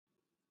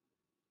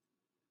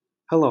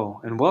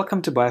Hello, and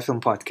welcome to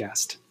Biofilm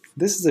Podcast.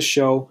 This is a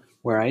show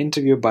where I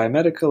interview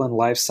biomedical and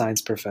life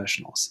science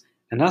professionals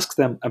and ask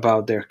them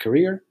about their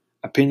career,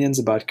 opinions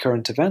about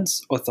current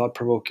events or thought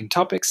provoking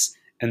topics,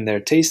 and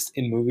their taste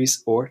in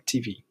movies or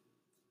TV.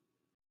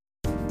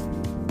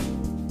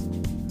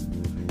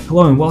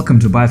 Hello, and welcome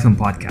to Biofilm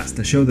Podcast,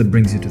 a show that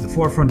brings you to the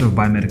forefront of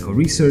biomedical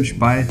research,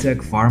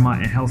 biotech, pharma,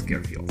 and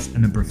healthcare fields,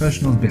 and the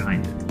professionals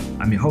behind it.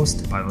 I'm your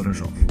host, Pavel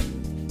Rajov.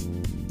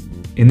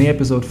 In the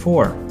episode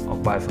 4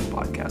 of Biofilm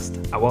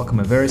Podcast, I welcome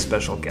a very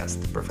special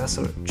guest,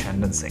 Professor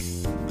Chandan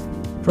Singh.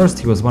 First,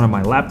 he was one of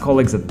my lab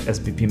colleagues at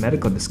SBP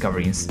Medical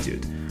Discovery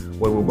Institute,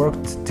 where we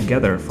worked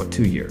together for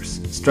 2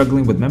 years,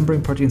 struggling with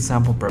membrane protein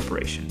sample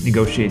preparation,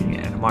 negotiating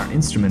NMR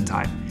instrument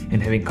time,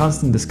 and having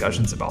constant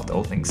discussions about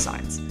all things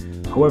science.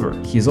 However,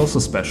 he is also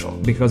special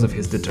because of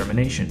his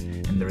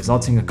determination and the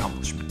resulting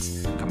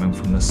accomplishments, coming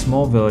from a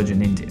small village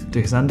in India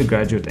to his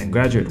undergraduate and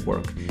graduate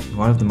work in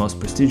one of the most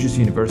prestigious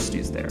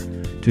universities there,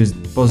 to his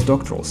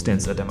postdoctoral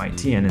stints at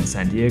MIT and in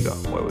San Diego,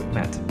 where we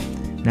met.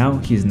 Now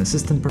he is an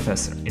assistant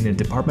professor in the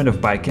Department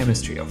of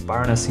Biochemistry of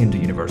Varanasi Hindu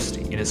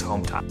University in his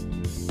hometown.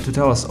 To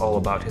tell us all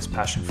about his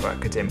passion for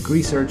academic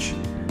research,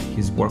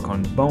 his work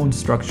on bone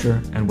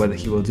structure, and whether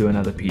he will do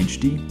another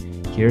PhD,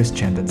 here's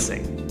Chandan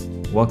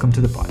Singh. Welcome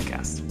to the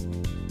podcast.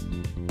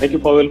 Thank you,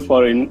 Pavel,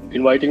 for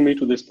inviting me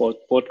to this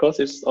podcast.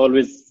 It's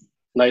always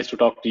nice to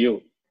talk to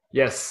you.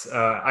 Yes,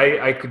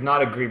 I could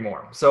not agree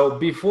more. So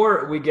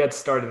before we get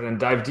started and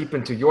dive deep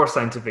into your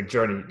scientific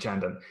journey,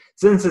 Chandan,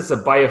 since it's a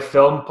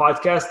biofilm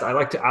podcast, I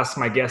like to ask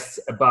my guests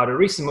about a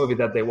recent movie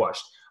that they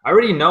watched. I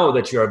already know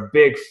that you're a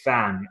big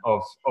fan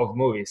of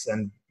movies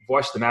and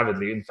watched them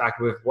avidly. In fact,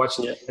 we've watched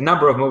a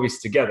number of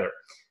movies together.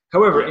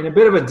 However, in a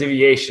bit of a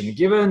deviation,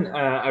 given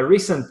a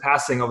recent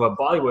passing of a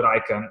Bollywood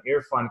icon,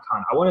 Irfan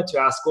Khan, I wanted to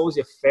ask, what was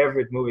your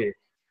favorite movie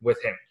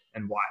with him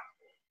and why?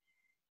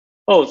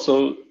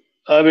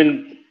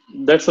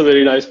 That's a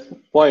very nice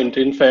point.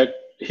 In fact,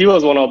 he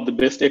was one of the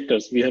best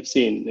actors we have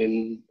seen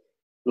in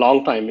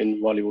long time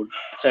in Bollywood,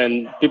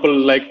 and people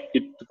like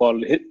it to call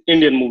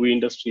Indian movie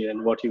industry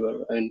and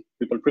whatever, and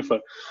people prefer.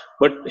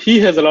 But he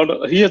has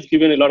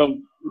given a lot of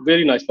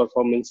very nice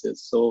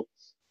performances. So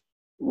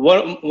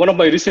one of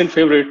my recent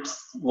favorites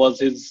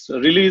was his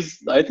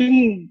release, I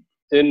think,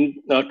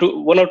 in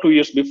 1 or 2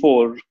 years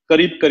before,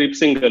 Kareeb Kareeb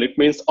Single. It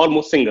means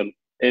almost single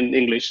in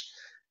English,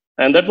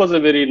 and that was a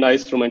very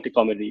nice romantic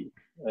comedy.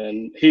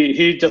 And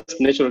he just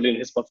naturally in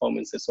his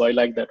performances, so I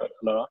like that a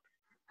lot.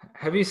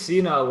 Have you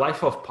seen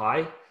Life of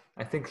Pi?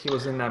 I think he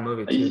was in that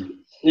movie too.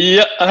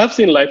 Yeah, I have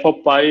seen Life of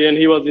Pi, and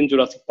he was in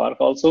Jurassic Park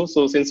also.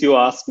 So since you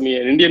asked me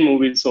an Indian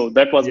movie, so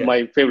that was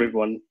my favorite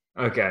one.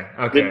 Okay.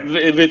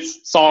 With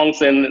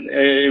songs and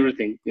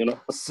everything, you know.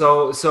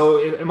 So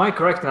am I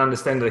correct in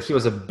understanding that he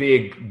was a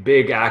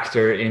big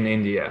actor in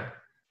India?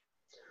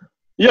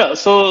 Yeah,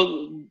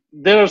 so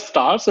there are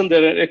stars and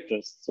there are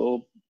actors.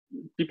 So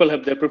people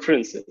have their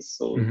preferences.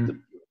 So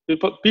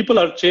people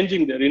are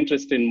changing their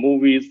interest in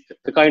movies,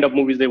 the kind of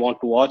movies they want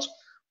to watch,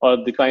 or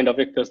the kind of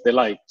actors they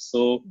like.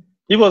 So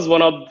he was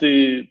one of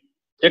the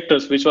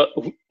actors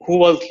who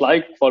was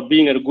liked for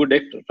being a good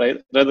actor,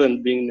 right, rather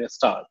than being a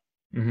star.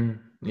 Mm-hmm.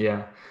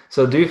 Yeah.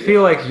 So do you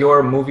feel like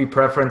your movie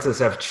preferences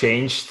have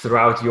changed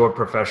throughout your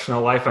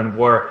professional life, and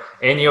were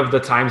any of the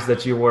times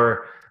that you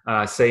were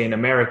say in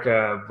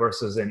America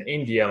versus in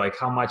India, like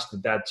how much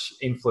did that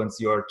influence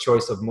your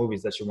choice of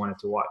movies that you wanted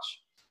to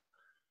watch?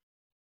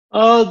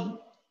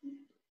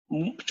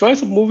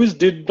 Choice of movies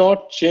did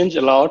not change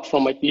a lot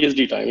from my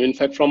PhD time. In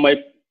fact, from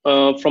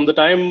the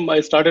time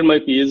I started my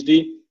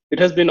PhD, it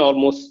has been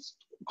almost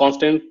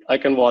constant. I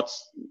can watch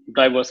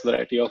diverse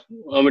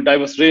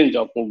range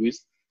of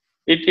movies.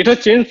 It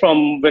has changed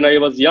from when I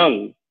was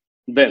young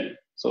then.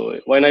 So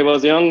when I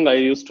was young, I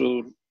used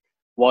to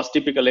watch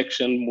typical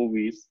action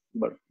movies,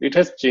 but it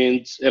has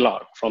changed a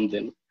lot from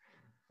then.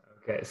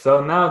 Okay,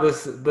 so now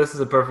this is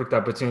a perfect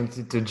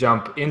opportunity to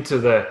jump into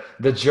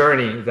the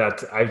journey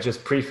that I've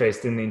just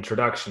prefaced in the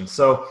introduction.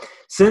 So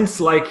since,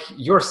 like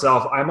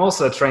yourself, I'm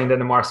also a trained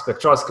NMR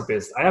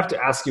spectroscopist, I have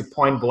to ask you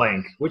point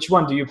blank, which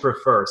one do you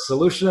prefer,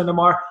 solution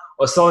NMR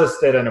or solid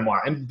state NMR?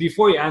 And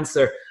before you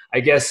answer, I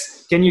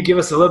guess, can you give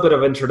us a little bit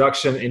of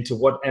introduction into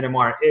what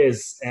NMR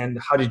is and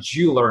how did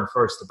you learn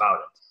first about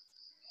it?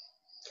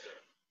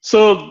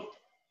 So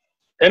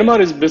NMR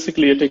is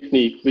basically a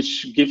technique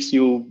which gives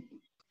you,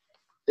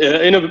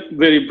 in a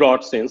very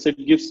broad sense, it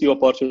gives you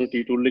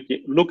opportunity to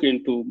look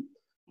into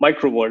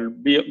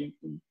microworld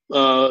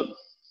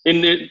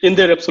in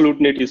their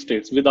absolute native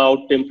states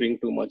without tempering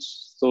too much.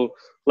 So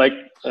like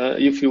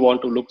if you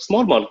want to look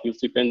small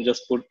molecules, you can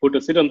just put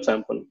a serum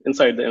sample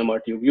inside the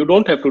NMR tube. You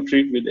don't have to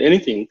treat with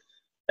anything,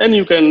 and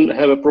you can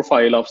have a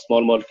profile of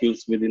small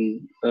molecules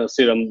within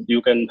serum.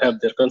 You can have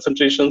their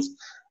concentrations,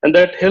 and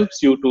that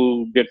helps you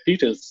to get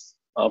details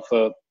of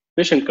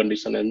patient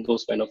condition and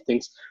those kind of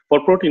things. For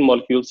protein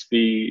molecules,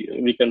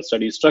 we can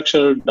study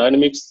structure,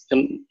 dynamics,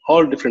 and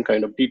all different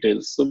kind of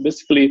details. So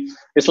basically,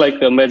 it's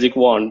like a magic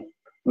wand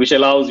which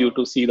allows you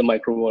to see the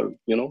microworld,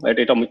 at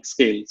atomic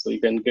scale. So you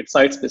can get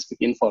site-specific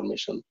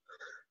information.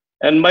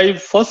 And my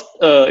first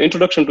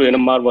introduction to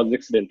NMR was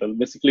accidental.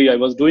 Basically, I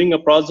was doing a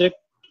project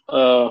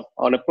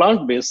on a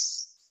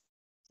plant-based.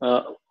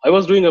 I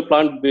was doing a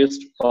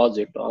plant-based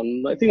project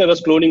on. I think I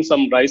was cloning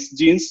some rice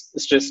genes,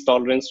 stress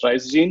tolerance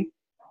rice gene,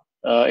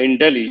 in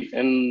Delhi.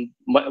 And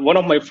one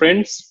of my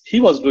friends, he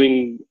was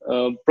doing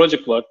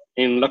project work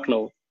in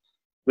Lucknow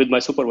with my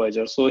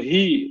supervisor. So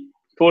he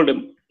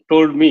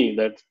told me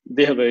that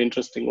they have an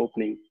interesting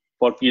opening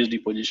for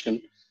PhD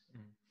position.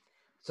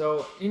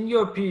 So, in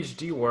your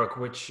PhD work,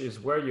 which is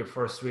where you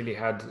first really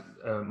had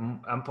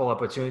ample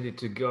opportunity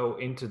to go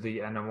into the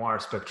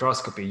NMR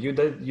spectroscopy, you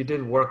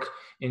did work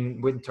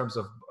in terms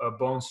of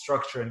bone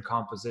structure and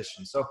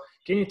composition. So,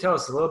 can you tell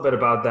us a little bit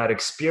about that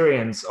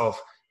experience of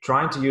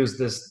trying to use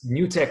this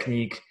new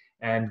technique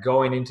and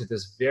going into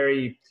this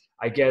very,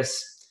 I guess,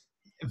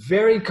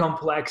 very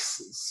complex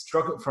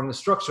structure from the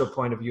structural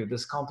point of view,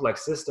 this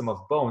complex system of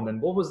bone,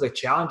 and what was the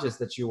challenges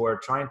that you were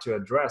trying to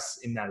address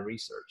in that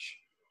research?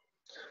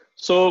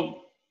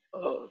 So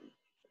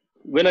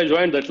when I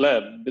joined that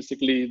lab,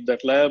 basically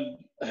that lab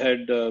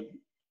had a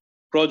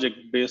project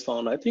based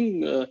on, I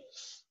think,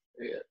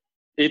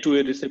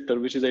 A2A receptor,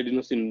 which is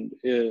adenosine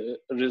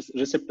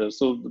receptor.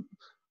 So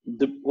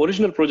the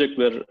original project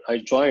where I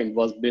joined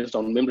was based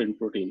on membrane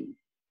protein.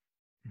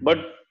 But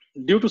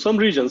due to some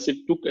reasons, it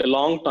took a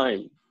long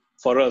time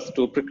for us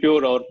to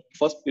procure our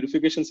first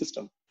purification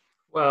system.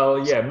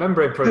 Well, yeah,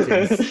 membrane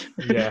proteins.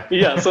 Yeah.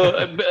 Yeah.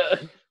 So,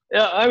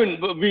 yeah, I mean,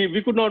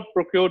 we could not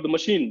procure the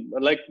machine.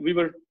 Like we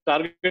were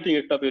targeting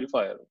a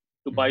purifier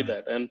to buy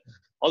that, and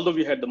although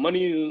we had the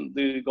money,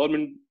 the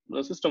government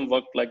system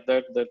worked like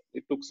that. That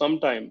it took some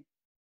time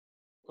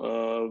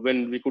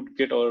when we could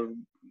get our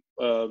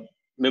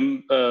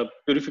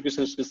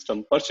purification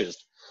system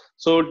purchased.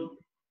 So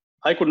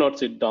I could not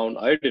sit down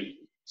idle.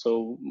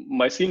 So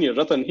my senior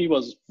Ratan, he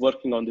was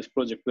working on this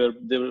project where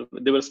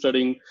they were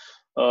studying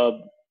uh,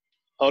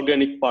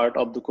 organic part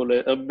of the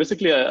collagen.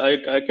 Basically,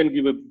 I can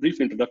give a brief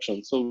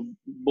introduction. So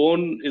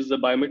bone is a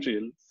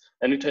biomaterial,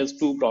 and it has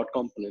two broad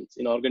components.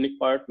 In organic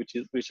part, which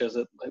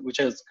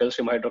has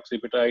calcium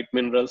hydroxyapatite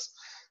minerals,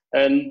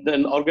 and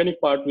then organic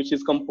part, which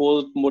is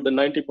composed more than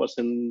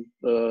 90%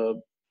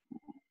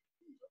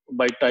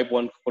 by type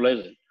 1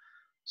 collagen.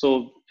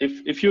 So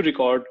if you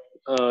record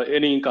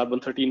any carbon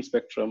 13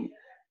 spectrum,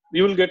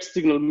 you will get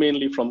signal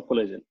mainly from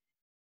collagen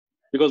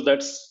because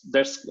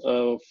that's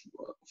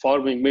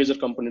forming major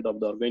component of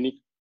the organic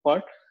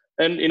part.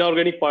 And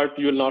inorganic part,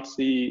 you will not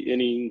see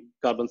any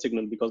carbon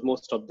signal because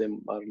most of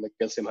them are like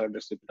calcium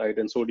hydroxyapatite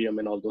and sodium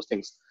and all those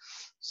things.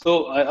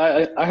 So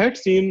I had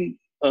seen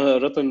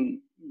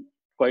Ratan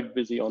quite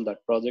busy on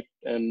that project,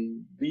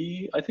 and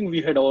I think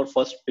we had our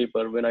first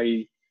paper when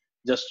I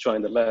just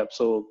joined the lab.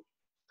 So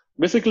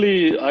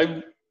basically,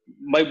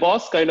 my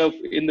boss kind of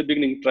in the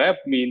beginning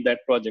trapped me in that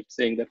project,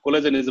 saying that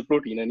collagen is a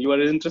protein and you are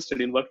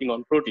interested in working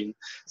on protein.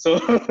 So,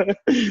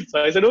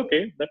 so I said,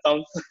 okay, that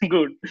sounds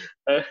good.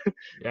 Uh,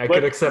 Yeah, I could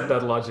but accept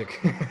that logic.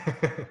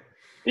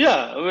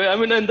 yeah, I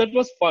mean, and that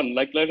was fun.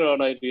 Like later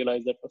on, I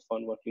realized that was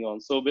fun working on.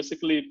 So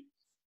basically,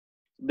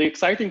 the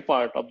exciting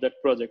part of that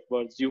project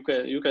was you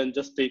can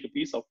just take a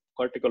piece of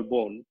cortical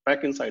bone,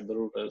 pack inside the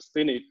rotor,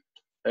 spin it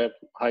at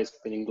high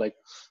spinning. Like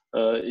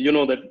you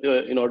know that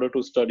in order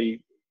to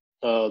study,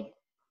 uh,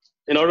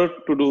 in order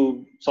to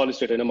do solid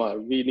state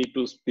NMR, we need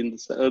to spin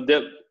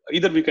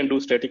either we can do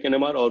static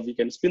NMR or we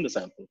can spin the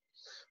sample.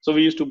 So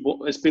we used to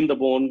spin the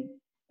bone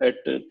at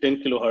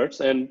 10 kilohertz,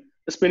 and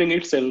spinning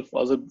itself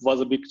was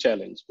a big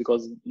challenge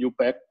because you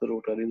pack the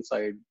rotor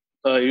inside,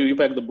 you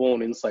pack the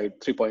bone inside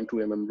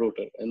 3.2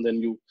 rotor, and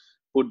then you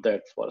put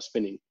that for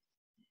spinning.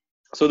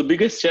 So the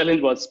biggest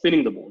challenge was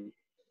spinning the bone.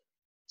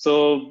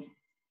 So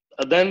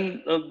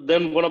then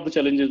one of the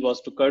challenges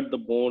was to cut the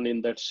bone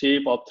in that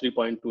shape of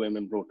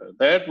 3.2 rotor.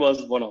 That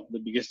was one of the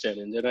biggest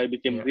challenge, and I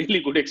became Yeah, really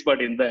good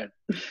expert in that.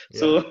 yeah.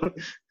 So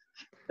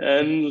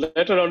and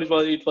later on,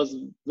 it was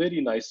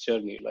very nice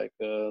journey. Like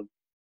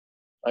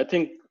I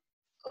think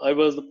I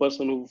was the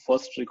person who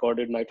first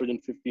recorded nitrogen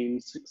 15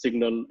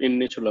 signal in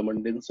natural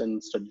abundance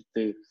and studied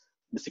the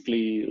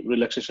basically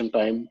relaxation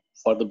time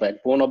for the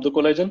backbone of the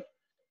collagen.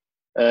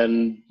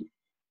 And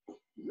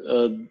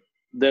uh,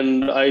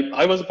 then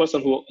I was the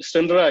person who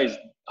standardized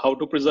how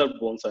to preserve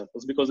bone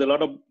samples because a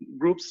lot of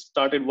groups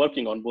started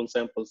working on bone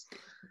samples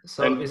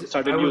So and is I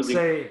started would using.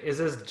 say, is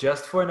this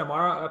just for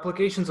NMR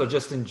applications or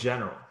just in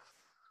general?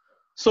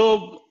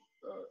 So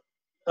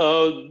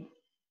uh,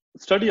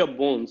 study of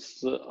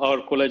bones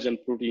or collagen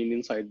protein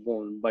inside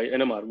bone by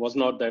NMR was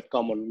not that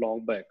common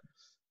long back,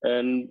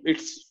 and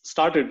it's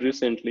started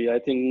recently. I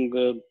think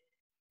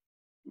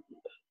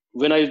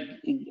when I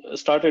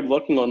started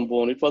working on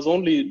bone, it was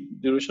only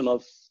duration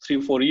of 3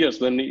 or 4 years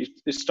when it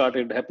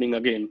started happening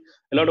again.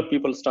 A lot Mhm. of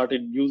people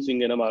started using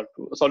NMR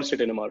to solid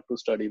state NMR to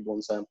study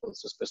bone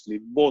samples, especially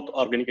both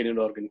organic and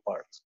inorganic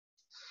parts.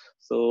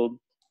 So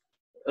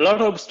a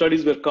lot of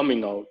studies were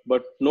coming out,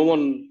 but no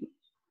one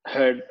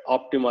had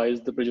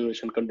optimized the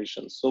preservation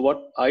conditions. So what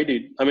I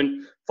did, I mean,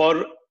 for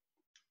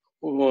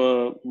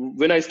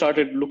when I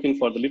started looking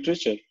for the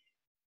literature,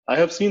 I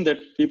have seen that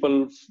people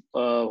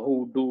who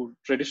do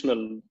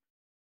traditional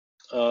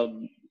um,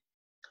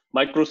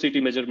 micro CT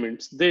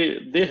measurements,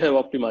 they have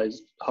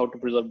optimized how to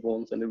preserve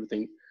bones and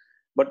everything.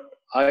 But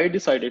I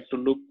decided to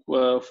look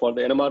for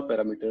the NMR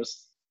parameters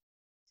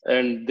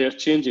and their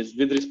changes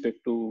with respect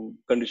to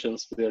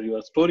conditions where you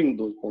are storing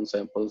those bone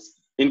samples,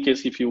 in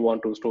case if you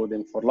want to store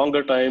them for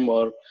longer time,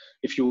 or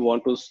if you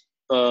want to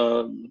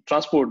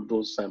transport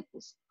those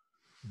samples.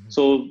 Mhm.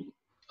 So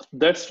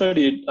that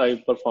study I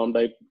performed,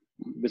 I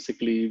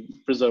basically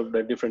preserved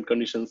at different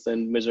conditions and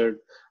measured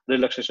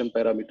relaxation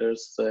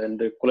parameters and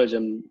the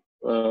collagen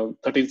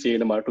 13C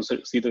NMR to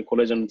see the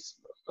collagen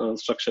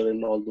structure and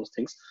all those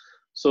things.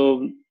 So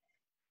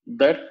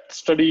that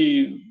study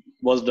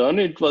was done.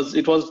 It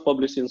was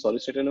published in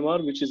Solid State NMR,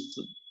 which is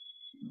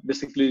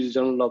basically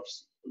journal of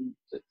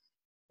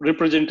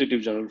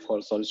representative journal for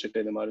solid state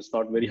NMR. It's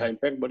not very high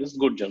impact, but it's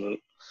good journal.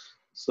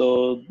 So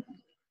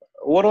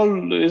overall,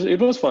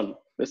 it was fun.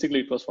 Basically,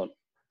 it was fun.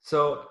 So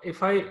if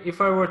I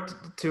were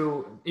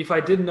if I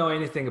didn't know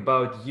anything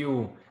about you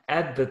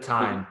at the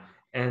time,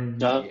 and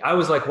Uh, I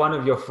was like one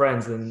of your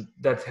friends and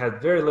that had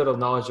very little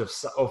knowledge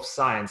of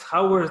science,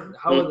 how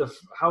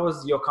was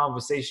your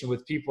conversation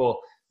with people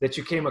that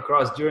you came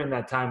across during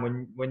that time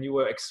when you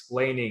were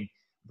explaining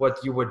what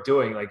you were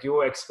doing? Like you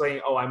were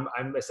explaining, oh,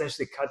 I'm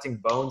essentially cutting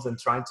bones and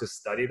trying to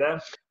study them.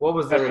 What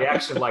was the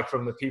reaction like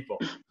from the people?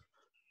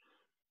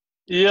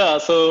 yeah.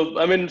 So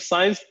I mean,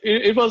 science.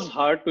 It was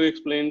hard to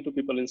explain to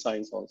people in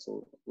science also.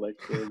 Like,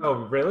 Oh,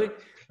 really?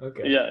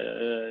 Okay. yeah.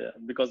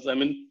 Because I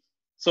mean,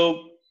 so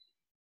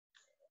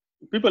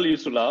people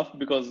used to laugh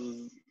because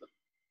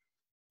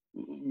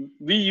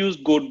we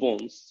used goat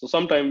bones. So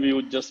sometimes we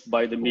would just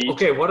buy the meat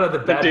Okay, what are the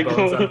and bad take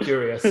bones? I'm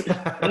curious.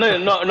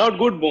 no, not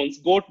good bones,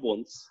 goat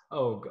bones.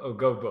 Oh,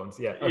 goat bones.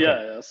 Yeah. Okay.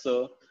 Yeah.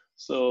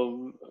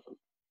 So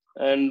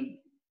and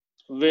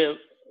where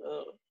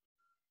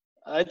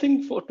I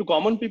think for to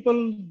common people,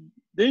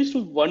 they used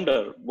to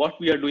wonder what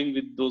we are doing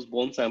with those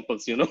bone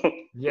samples, you know.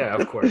 Yeah,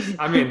 of course.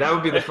 I mean, that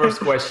would be the first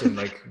question.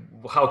 Like,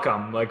 how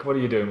come? Like, what are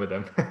you doing with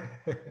them?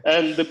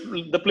 And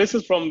the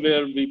places from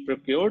where we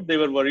procured, they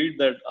were worried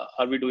that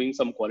are we doing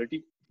some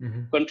quality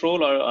Hmm.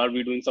 control, or are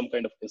we doing some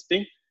kind of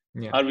testing?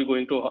 Yeah. Are we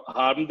going to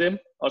harm them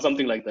or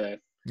something like that?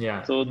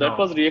 Yeah. So that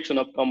was No. reaction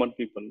of common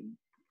people,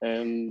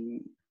 and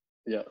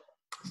yeah.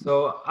 So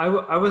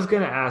I was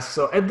going to ask,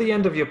 so at the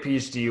end of your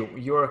PhD,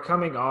 you're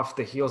coming off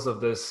the heels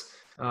of this,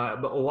 a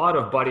lot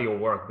of body of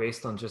work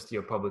based on just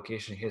your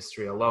publication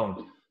history alone.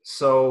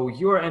 So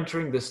you're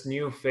entering this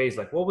new phase.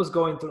 Like what was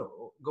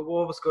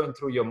going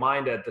through your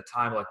mind at the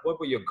time? Like what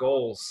were your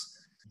goals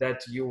that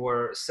you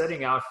were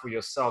setting out for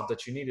yourself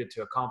that you needed to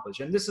accomplish?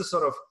 And this is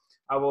sort of,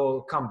 I will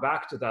come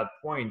back to that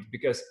point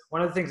because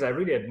one of the things I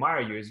really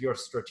admire you is your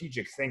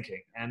strategic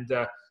thinking and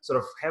sort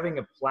of having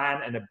a plan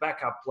and a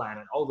backup plan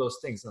and all those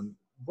things. And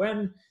when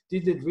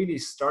did it really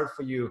start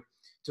for you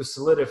to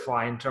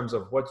solidify in terms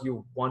of what you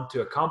want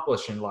to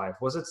accomplish in life?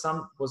 Was it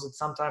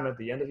sometime at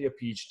the end of your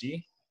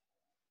PhD?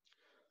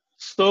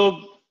 So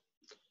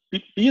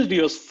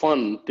PhD was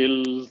fun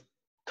till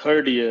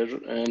third year,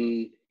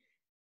 and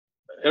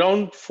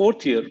around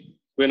fourth year,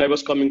 when I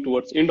was coming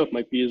towards end of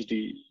my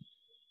PhD,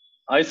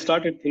 I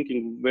started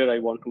thinking where I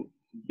want to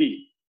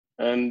be.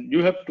 And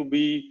you have to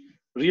be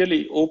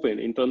really open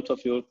in terms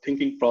of your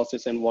thinking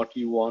process and what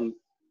you want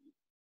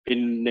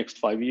in next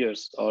 5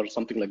 years or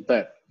something like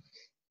that.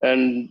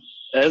 And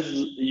as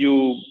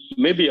you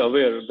may be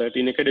aware that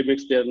in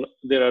academics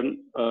there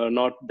are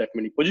not that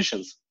many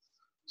positions.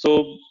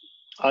 So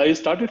I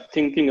started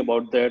thinking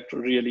about that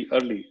really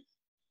early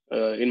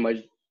in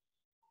my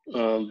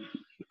um,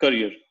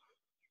 career.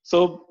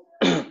 So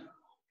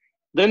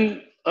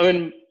then, I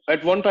mean,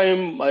 at one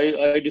time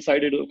I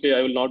decided, okay,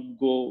 I will not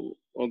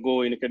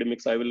go in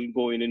academics. I will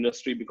go in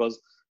industry because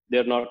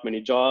there are not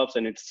many jobs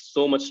and it's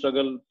so much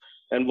struggle.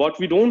 And what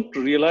we don't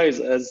realize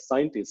as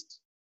scientists,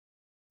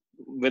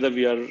 whether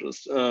we are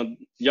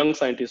young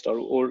scientists or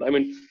old, I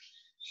mean,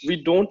 we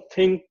don't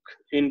think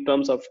in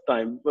terms of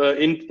time.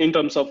 In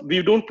terms of,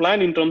 we don't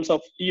plan in terms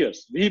of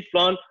years. We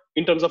plan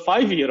in terms of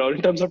 5 year or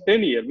in terms of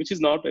 10 year, which is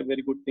not a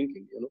very good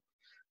thinking. You know,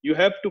 you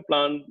have to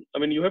plan. I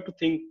mean, you have to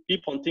think,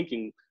 keep on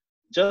thinking.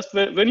 Just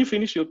when you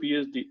finish your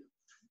PhD,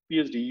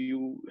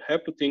 you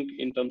have to think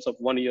in terms of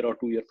 1 year or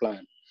 2 year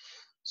plan.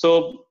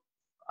 So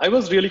I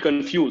was really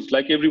confused,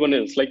 like everyone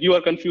else. Like you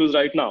are confused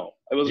right now.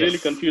 I was really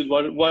Yes. confused.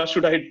 What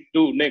should I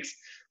do next?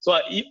 So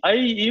I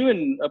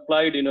even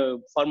applied in a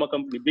pharma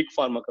company, big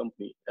pharma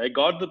company. I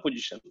got the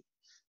position,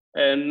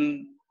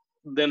 and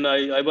then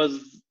I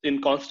was in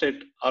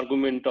constant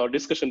argument or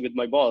discussion with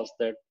my boss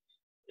that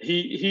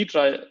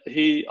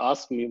he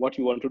asked me what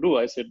you want to do.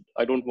 I said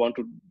I don't want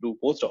to do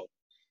postdoc.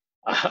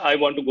 I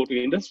want to go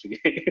to industry.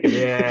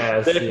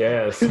 Yes,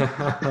 yes.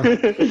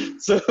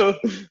 so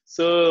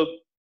so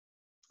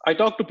I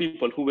talked to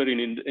people who were in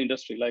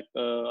industry. Like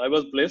I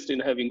was blessed in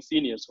having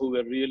seniors who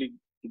were really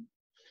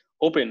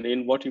open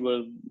in what you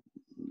were.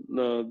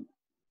 Uh,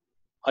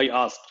 I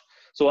asked.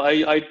 So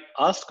I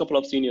asked a couple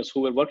of seniors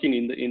who were working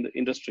in the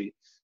industry,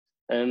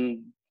 and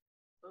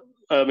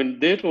I mean,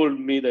 they told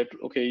me that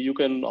okay, you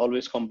can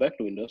always come back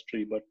to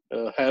industry, but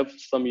have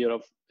some year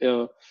of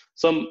uh,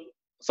 some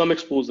some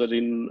exposure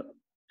in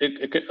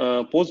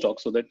postdoc,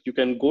 so that you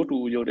can go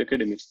to your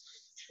academics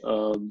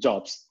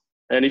jobs.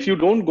 And if you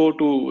don't go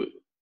to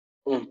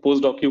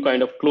postdoc, you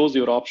kind of close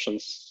your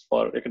options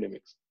for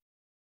academics.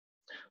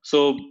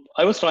 So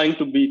I was trying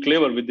to be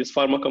clever with this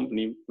pharma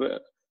company.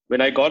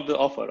 When I got the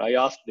offer, I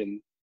asked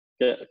them,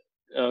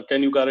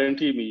 "Can you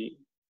guarantee me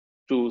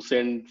to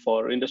send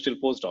for industrial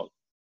postdoc?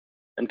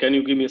 And can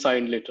you give me a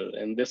signed letter?"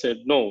 And they said,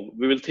 "No,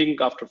 we will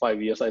think after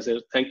 5 years." I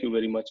said, "Thank you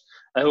very much.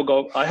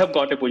 I have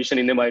got a position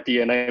in MIT,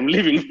 and I am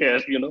living here."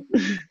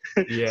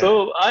 Yeah. So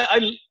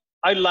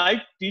I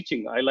like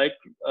teaching. I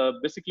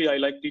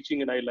like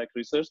teaching and I like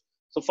research.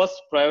 So first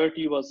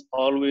priority was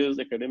always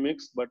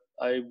academics, but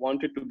I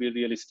wanted to be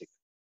realistic.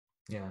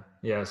 Yeah,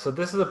 yeah. So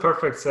this is a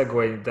perfect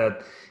segue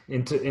that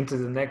into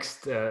the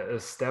next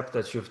step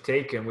that you've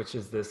taken, which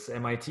is this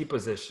MIT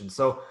position.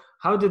 So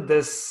how did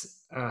this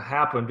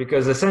happen?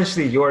 Because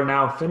essentially you're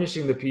now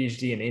finishing the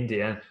PhD in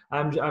India,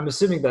 and I'm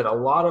assuming that a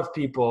lot of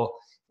people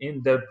in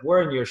that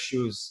were in your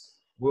shoes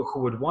who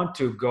would want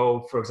to go,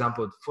 for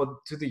example,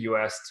 to the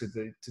US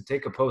to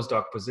take a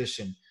postdoc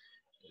position.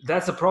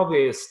 That's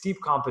probably a steep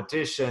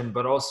competition,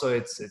 but also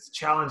it's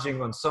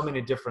challenging on so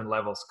many different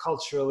levels,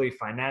 culturally,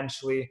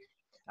 financially,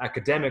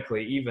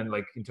 academically, even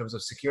like in terms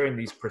of securing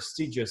these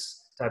prestigious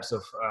types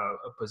of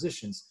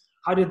positions.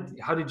 How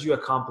did you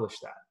accomplish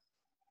that?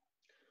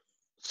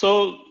 So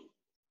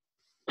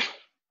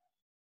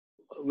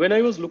when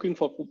I was looking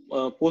for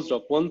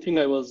postdoc, one thing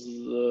I was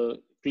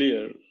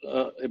clear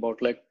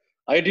about, like,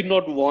 I did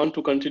not want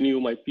to continue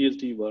my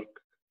PhD work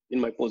in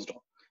my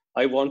postdoc.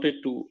 I wanted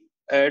to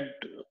add,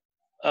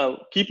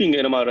 keeping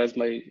NMR as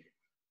my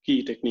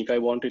key technique, I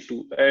wanted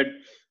to add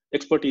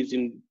expertise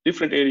in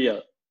different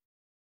area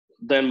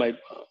than my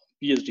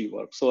PhD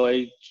work. So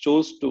I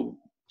chose to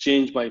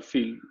change my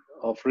field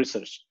of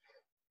research.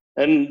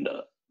 And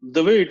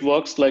the way it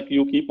works, like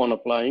you keep on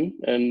applying,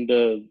 and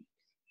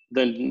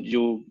then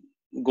you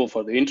go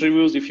for the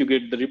interviews. If you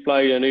get the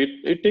reply, and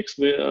it takes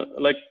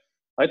like,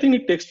 I think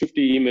it takes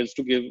 50 emails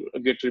to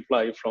get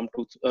reply from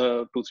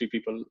two three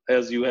people,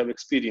 as you have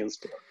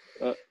experienced.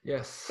 Uh,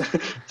 Yes.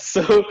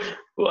 so,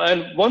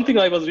 and one thing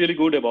I was really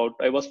good about,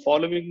 I was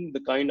following the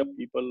kind of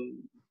people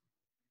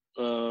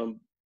um,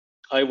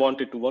 I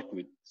wanted to work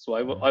with. So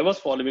I was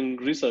following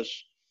research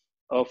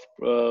of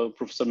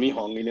Professor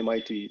Mihong in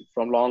MIT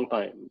from long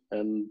time,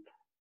 and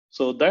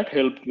so that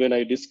helped when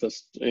I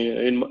discussed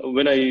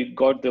when I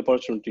got the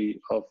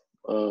opportunity of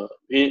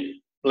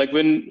like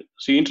when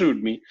she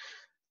interviewed me,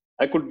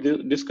 I could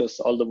discuss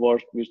all the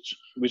work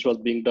which was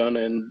being done,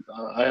 and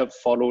I have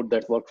followed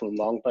that work for a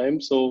long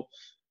time. So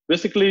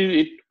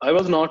basically, I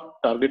was not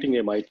targeting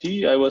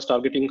MIT; I was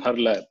targeting her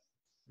lab.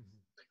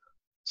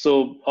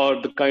 So,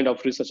 or the kind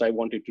of research I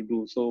wanted to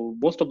do. So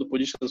most of the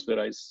positions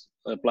where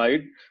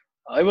applied,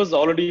 I was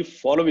already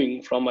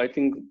following from, I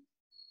think,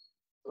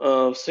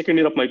 second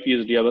year of my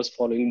PhD. I was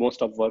following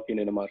most of work in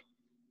NMR,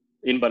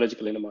 in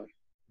biological NMR,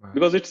 Right.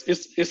 because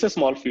it's a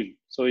small field.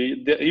 So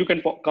you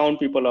can count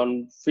people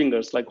on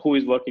fingers, like who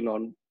is working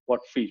on what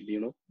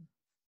field.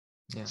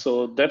 Yeah.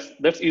 So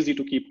that's easy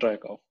to keep track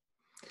of.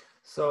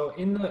 So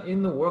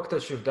in the work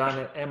that you've done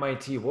at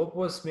MIT, what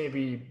was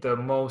maybe the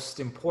most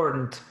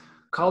important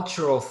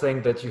cultural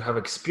thing that you have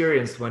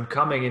experienced when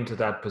coming into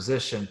that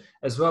position,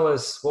 as well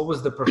as what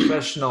was the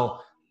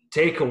professional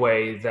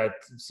takeaway that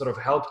sort of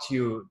helped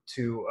you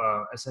to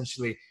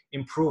essentially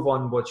improve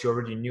on what you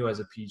already knew as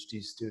a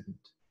PhD student?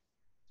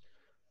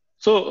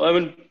 So I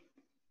mean,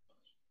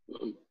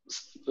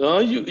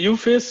 you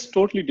face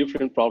totally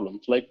different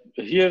problems. Like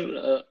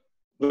here,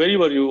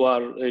 wherever you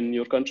are in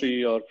your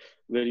country, or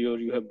where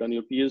you have done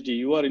your PhD,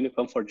 you are in a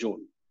comfort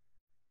zone,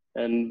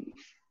 and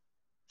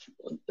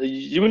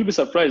you will be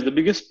surprised. The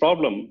biggest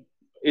problem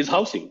is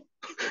housing.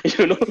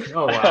 you know,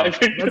 Oh I wow,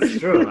 that's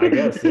true. I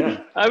guess, mean,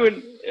 yeah. I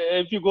mean,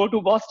 if you go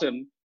to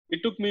Boston,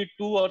 it took me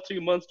 2 or 3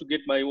 months to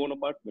get my own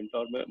apartment,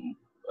 or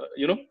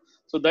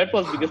so that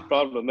was the biggest Wow.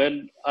 problem,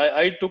 and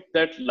I took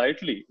that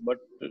lightly. But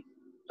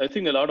I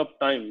think a lot of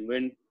time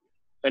went,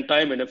 and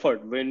time and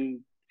effort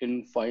went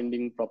in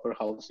finding proper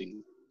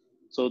housing.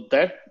 So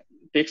that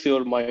takes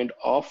your mind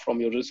off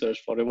from your research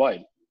for a while.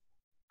 Yeah.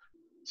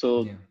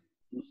 So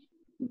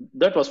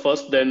that was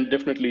first. Then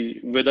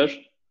definitely weather.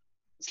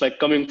 It's like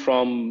coming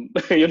from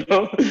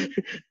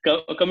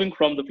coming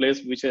from the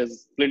place which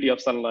has plenty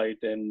of sunlight,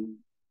 and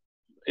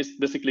it's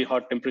basically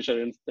hot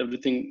temperature and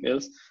everything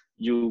else.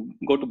 You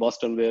go to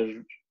Boston, where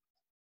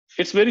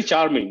it's very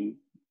charming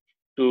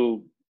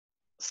to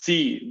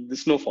see the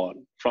snowfall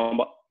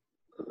from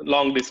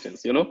long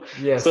distance. So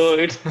Yes.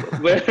 it's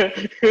where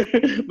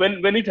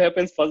when it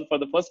happens for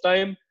the first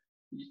time,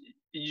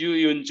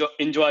 you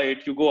enjoy it,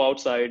 you go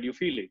outside, you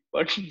feel it,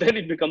 but then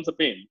it becomes a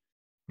pain.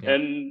 Yeah.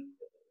 And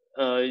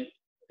uh,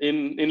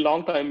 in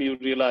long time you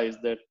realize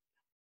that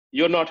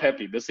you're not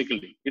happy.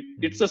 Basically,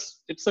 Mhm.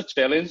 it's a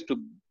challenge to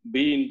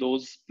be in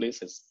those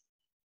places,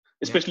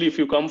 Yeah. especially if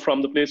you come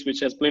from the place which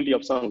has plenty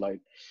of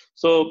sunlight.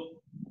 So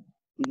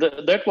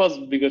that was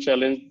bigger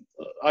challenge.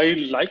 I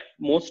liked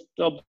most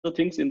of the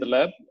things in the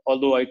lab,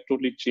 although I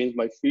totally changed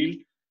my field.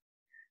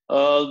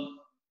 Uh,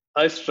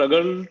 I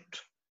struggled.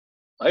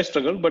 I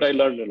struggled, but I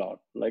learned a lot.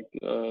 Like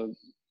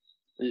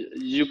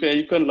you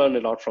can learn a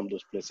lot from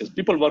those places.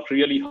 People work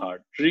really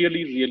hard,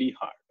 really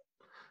hard.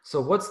 So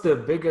what's the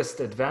biggest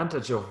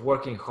advantage of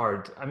working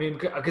hard? I mean,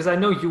 because I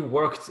know you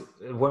worked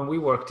when we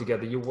worked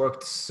together, you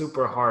worked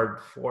super hard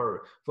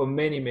for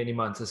many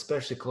months,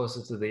 especially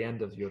closer to the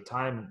end of your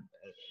time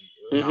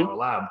in our Hmm.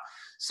 lab.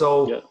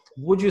 So Yeah,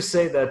 would you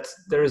say that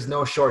there is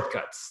no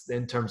shortcuts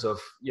in terms of,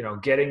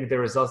 getting the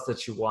results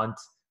that you want,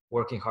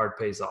 working hard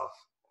pays off?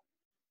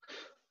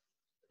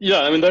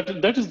 yeah. I mean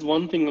that is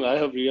one thing I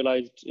have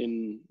realized in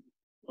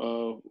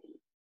uh,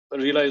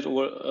 realized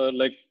over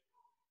like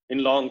in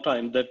long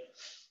time that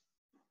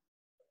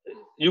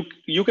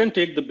you can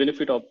take the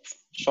benefit of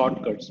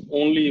shortcuts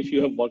only if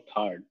you have worked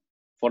hard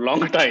for a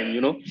long time,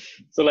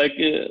 so like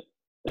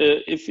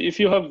if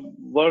you have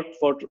worked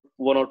for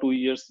 1 or 2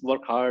 years,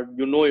 work hard,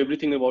 you know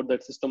everything about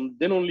that system,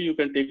 then only you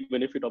can take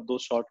benefit of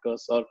those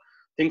shortcuts or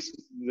things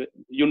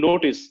you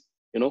notice,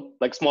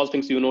 like small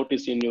things you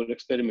notice in your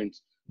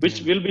experiments, which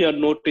Yeah. will be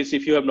unnoticed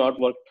if you have not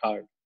worked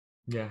hard.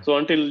 Yeah. So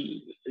until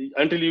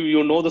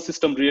you know the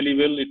system really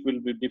well, it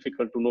will be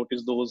difficult to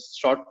notice those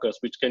shortcuts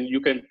which can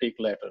you can take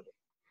later.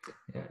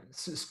 Yeah.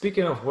 So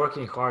speaking of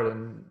working hard,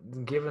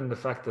 and given the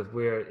fact that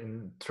we're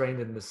trained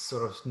in this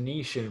sort of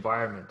niche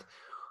environment,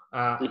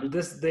 Mhm.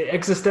 this the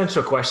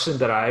existential question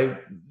that I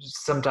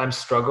sometimes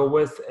struggle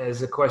with is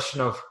a question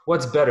of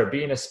what's better,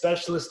 being a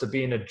specialist or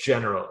being a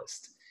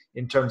generalist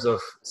in terms of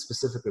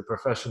specifically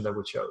profession that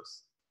we chose.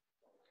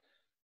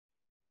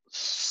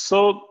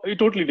 So it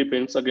totally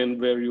depends again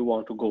where you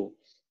want to go,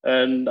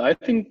 and I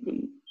think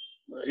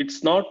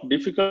it's not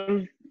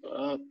difficult.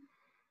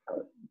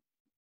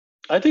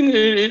 I think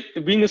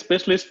being a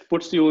specialist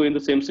puts you in the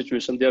same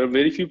situation. There are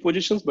very few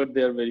positions, but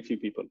there are very few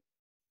people.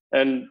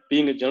 And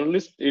being a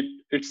journalist,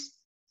 it's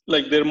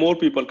like there are more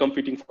people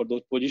competing for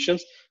those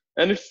positions,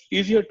 and it's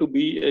easier to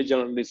be a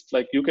journalist.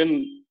 Like you can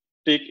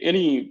take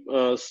any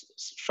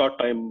short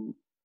time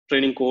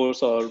training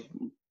course or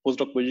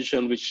postdoc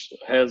position which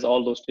has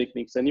all those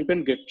techniques, and you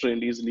can get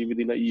trained easily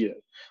within a year.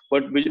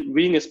 But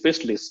being a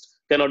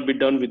specialist cannot be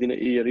done within a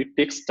year. It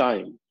takes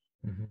time.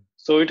 Mhm.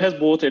 So it has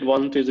both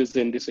advantages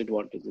and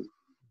disadvantages.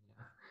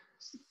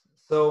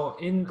 So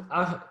in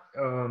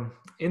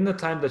the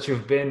time that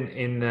you've been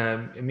in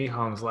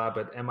Mihong's lab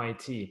at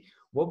MIT,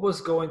 what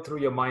was going through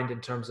your mind in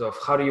terms of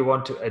how do you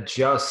want to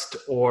adjust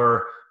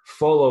or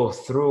follow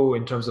through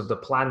in terms of the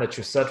plan that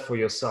you set for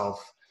yourself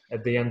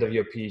at the end of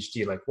your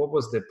PhD? Like, what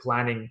was the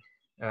planning?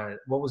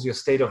 What was your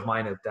state of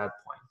mind at that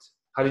point?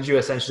 How did you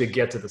essentially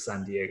get to the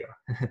San Diego?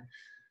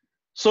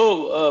 So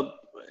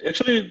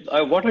actually,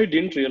 what I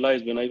didn't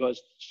realize when I was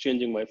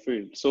changing my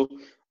field, so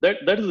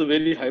that is a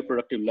very high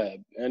productive lab,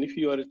 and if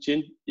you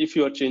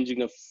are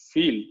changing a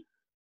field,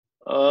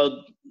 uh,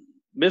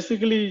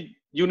 basically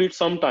you need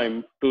some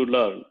time to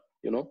learn.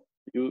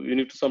 You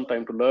need some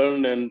time to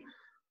learn, and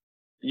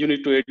you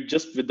need to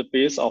adjust with the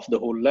pace of the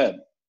whole lab.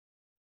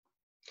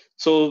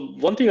 So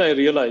one thing I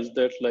realized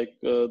that like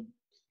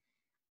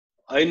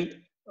I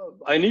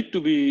I need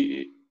to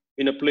be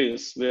in a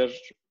place where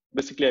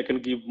basically I can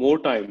give more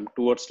time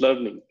towards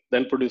learning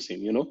than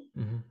producing.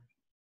 Mhm.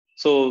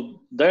 So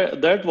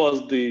that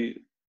was the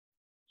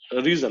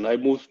reason I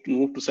moved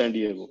to San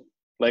Diego.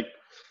 Like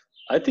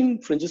I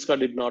think Francesca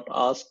did not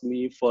ask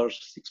me for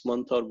 6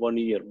 months or 1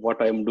 year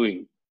what I am doing.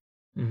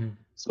 Mhm.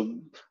 So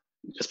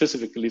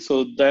specifically, so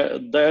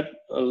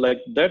like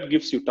that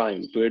gives you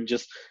time to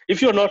adjust.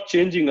 If you're not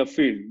changing a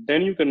field,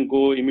 then you can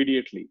go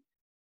immediately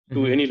to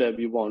Mhm. any lab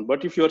you want.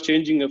 But if you're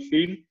changing a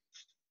field,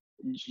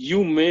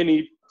 you may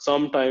need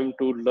some time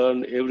to learn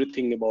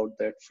everything about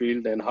that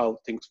field and how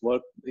things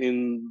work in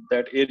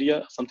that area,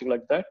 something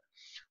like that.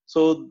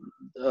 So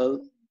uh,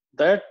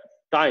 that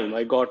time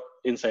I got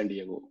in San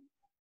Diego,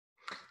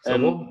 So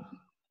and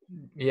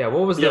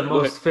what was the yeah, go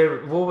ahead. most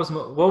favorite?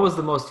 What was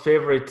the most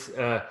favorite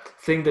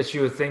thing that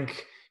you think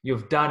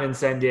you've done in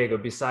San Diego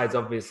besides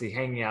obviously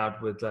hanging out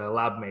with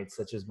lab mates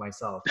such as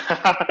myself?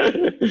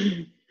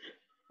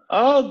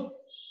 uh,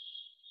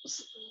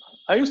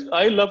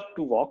 I love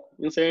to walk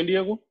in San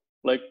Diego.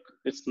 Like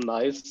it's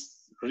nice,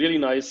 really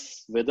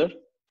nice weather.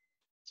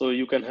 So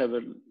you can have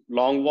a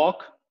long walk.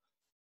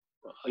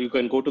 You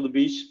can go to the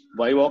beach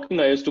by walking.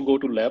 I used to go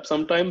to lab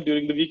sometime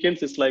during the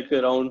weekends. It's like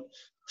around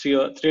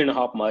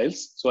 3.5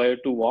 miles. So I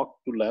had to walk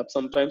to lab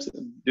sometimes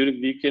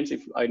during weekends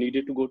if I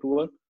needed to go to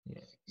work.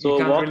 Yeah. You So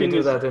can't really walking do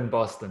is, that in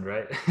Boston,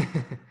 right?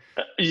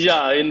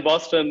 yeah, in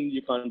Boston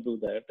you can't do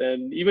that,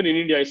 and even in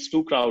India it's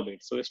too crowded,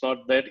 so it's not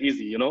that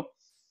easy.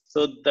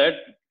 So that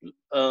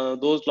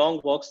those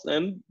long walks,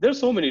 and there's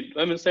so many.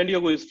 I mean, San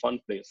Diego is fun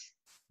place.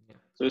 Yeah.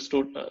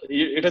 So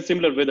it has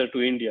similar weather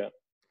to India,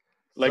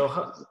 like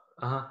So,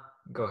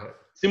 go ahead.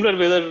 similar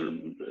weather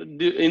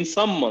in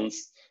some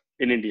months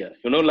in India.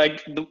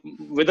 Like the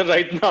weather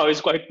right now is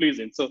quite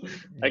pleasant. So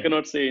I Yeah.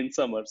 cannot say in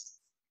summers.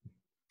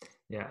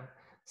 Yeah.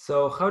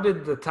 So how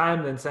did the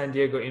time in San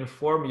Diego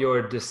inform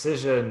your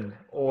decision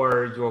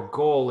or your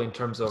goal in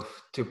terms of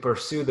to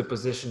pursue the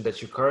position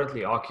that you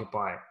currently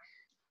occupy?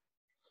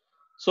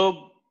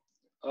 So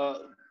uh,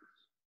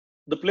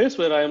 the place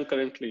where I am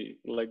currently,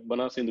 like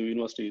Banas Hindu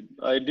University,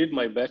 I did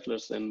my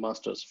bachelor's and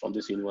master's from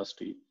this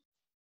university.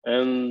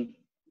 And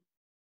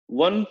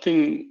one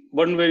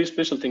very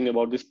special thing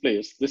about this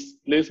place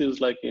is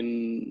like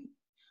in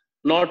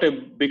not a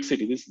big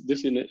city. This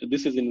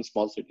is in a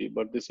small city,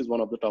 but this is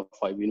one of the top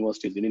five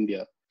universities in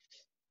India.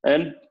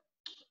 And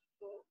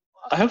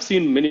I have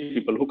seen many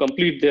people who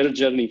complete their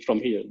journey from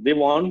here. They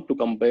want to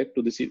come back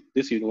to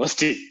this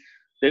university.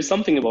 There's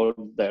something about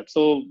that.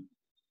 So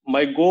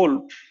my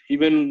goal,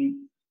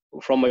 even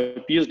from my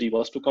PhD,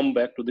 was to come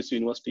back to this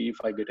university if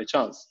I get a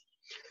chance.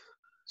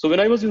 So when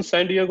I was in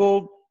San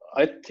Diego,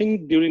 I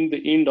think during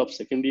the end of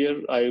second year,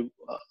 I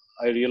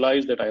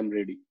realized that I am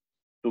ready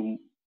to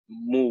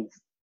move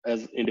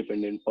as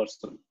independent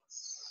person.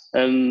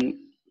 And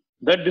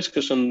that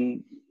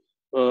discussion,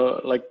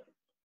 like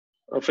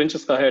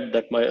Francesca had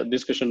that my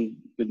discussion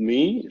with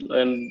me,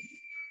 and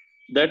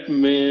that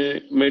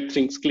made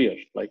things clear.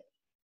 Like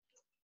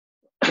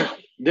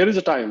there is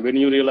a time when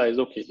you realize,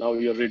 okay, now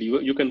you're ready.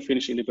 You can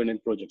finish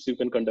independent projects. You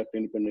can conduct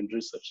independent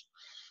research.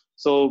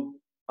 So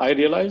I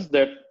realized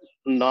that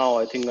now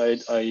I think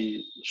I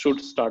should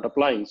start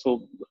applying.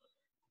 So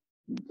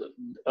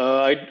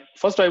I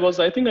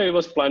think I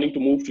was planning to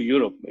move to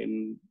Europe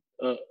in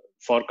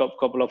for a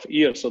couple of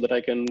years so that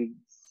I can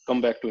come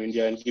back to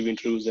India and give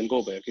interviews and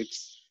go back.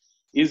 It's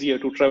easier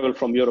to travel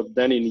from Europe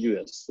than in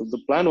US. So the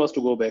plan was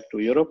to go back to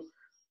Europe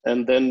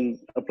and then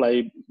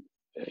apply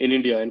in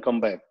India and come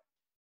back.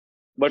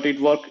 But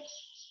it worked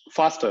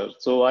faster.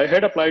 So I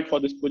had applied for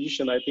this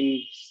position, I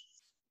think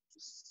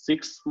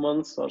 6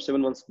 months or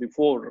 7 months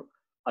before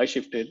I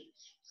shifted.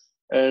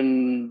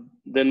 And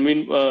then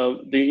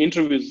the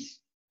interviews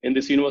in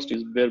these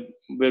universities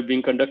were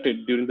being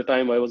conducted during the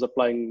time I was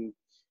applying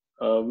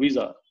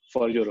visa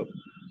for Europe,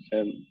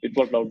 and it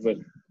worked out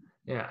well.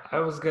 Yeah, I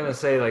was gonna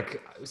say,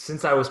 like,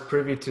 since I was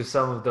privy to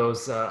some of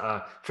those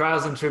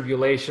trials and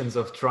tribulations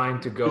of trying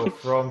to go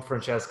from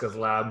Francesca's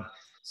lab,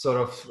 sort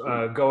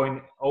of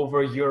going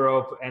over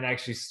Europe and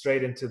actually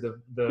straight into the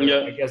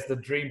Yeah. I guess the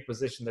dream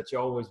position that you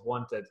always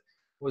wanted,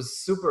 was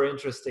super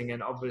interesting.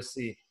 And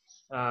obviously,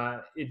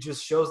 it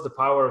just shows the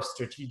power of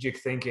strategic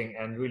thinking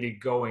and really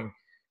going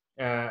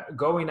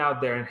out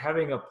there and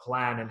having a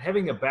plan and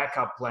having a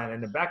backup plan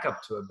and a backup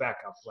to a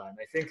backup plan.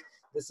 I think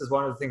this is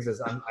one of the things that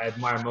I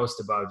admire most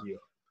about you.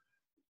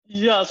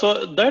 Yeah, so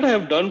that I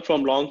have done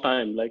from long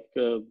time. Like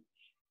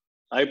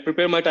I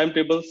prepare my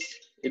timetables.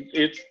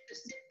 It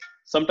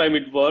sometimes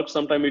it works,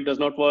 sometimes it does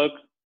not work.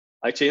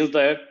 I change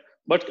that,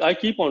 but I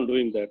keep on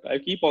doing that. I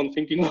keep on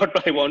thinking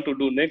what I want to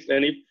do next,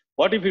 and if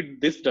what if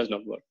this does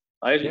not work?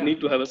 I Yeah, need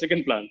to have a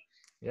second plan.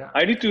 yeah,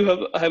 I need to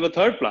have a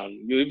third plan.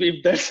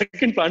 If that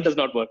second plan does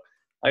not work,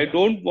 I yeah,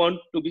 don't want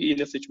to be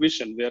in a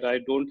situation where I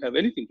don't have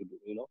anything to do.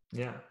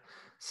 yeah.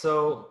 So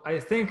I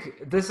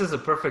think this is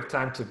a perfect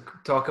time to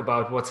talk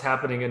about what's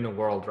happening in the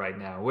world right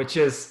now, which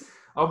is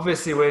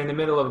obviously we're in the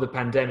middle of the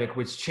pandemic,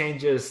 which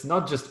changes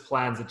not just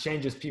plans, it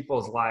changes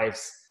people's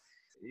lives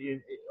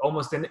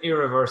almost in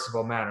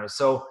irreversible manner.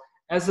 So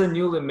as a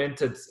newly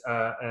minted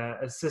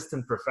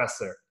assistant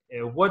professor,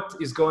 what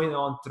is going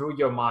on through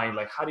your mind?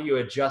 Like, how are you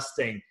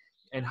adjusting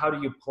and how do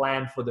you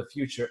plan for the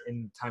future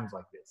in times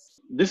like this?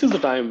 This is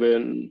the time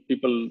when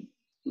people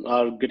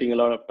are getting a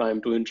lot of time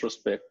to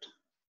introspect,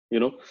 you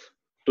know,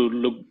 to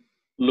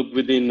look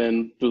within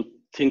and to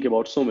think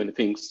about so many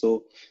things. So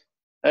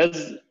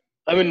as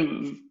I mean,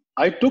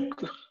 I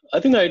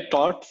think I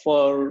taught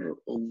for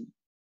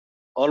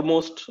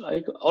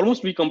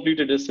almost we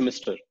completed a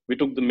semester. We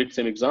took the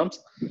mid-sem exams,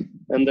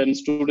 and then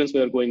students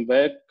were going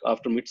back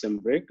after mid-sem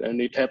break, and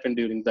it happened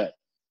during that.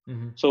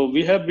 Mm-hmm. So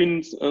we have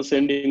been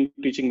sending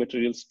teaching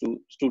materials to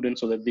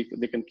students so that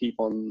they can keep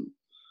on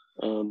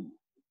um,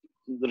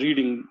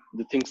 reading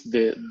the things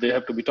they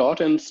have to be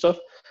taught and stuff.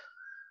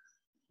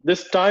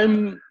 This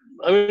time,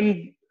 I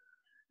mean,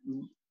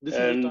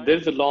 and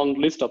there's a long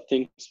list of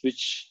things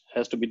which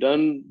has to be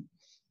done,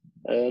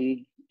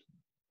 and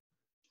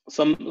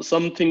some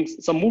things,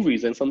 some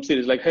movies and some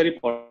series like Harry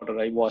Potter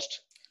I watched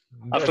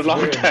after a That's long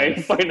very time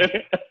nice.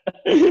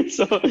 finally.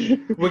 So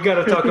We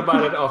got to talk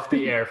about it off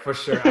the air for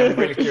sure. I'm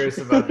really curious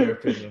about your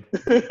opinion.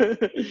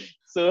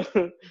 so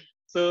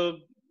so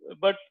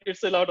but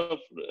it's a lot of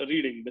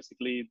reading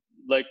basically,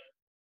 like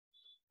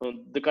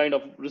the kind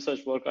of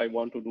research work I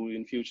want to do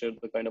in future,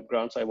 the kind of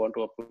grants I want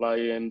to apply,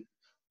 and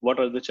what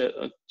are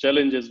the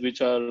challenges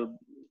which are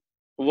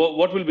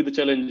what will be the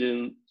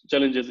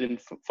challenges in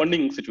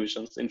funding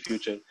situations in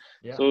future.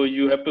 Yeah. So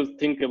you have to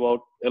think about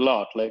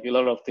like a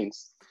lot of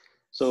things.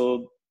 So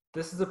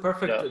This is a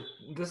perfect yeah.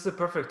 this is a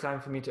perfect time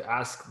for me to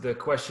ask the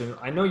question.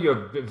 I know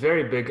you're a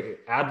very big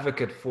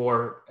advocate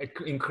for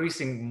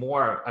increasing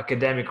more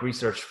academic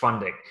research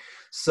funding.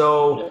 So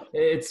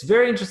Yeah. it's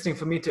very interesting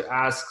for me to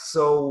ask.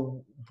 So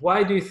why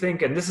do you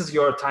think, and this is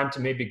your time to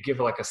maybe give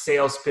like a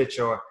sales pitch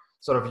or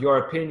sort of your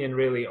opinion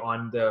really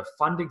on the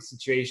funding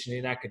situation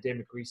in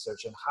academic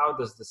research, and how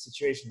does the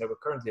situation that we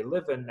currently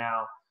live in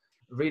now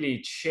really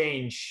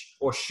change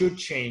or should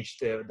change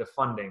the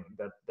funding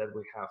that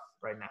we have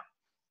right now.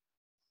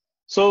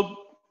 So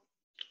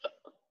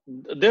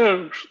there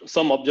are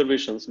some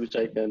observations which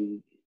I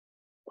can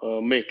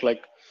make.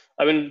 Like,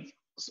 I mean,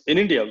 in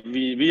India,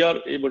 we are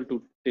able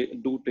to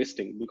do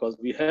testing because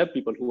we have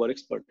people who are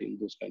expert in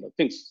those kind of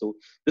things. So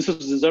this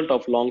is the result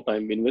of long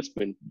time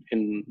investment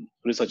in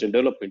research and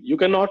development. You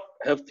cannot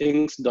have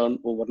things done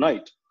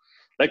overnight.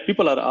 Like,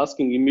 people are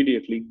asking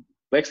immediately,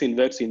 vaccine.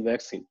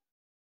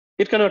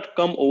 It cannot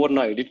come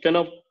overnight. It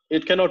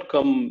cannot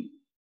come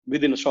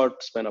within a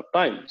short span of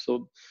time.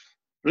 So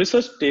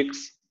research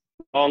takes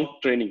long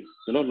training,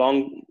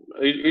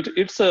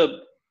 it's a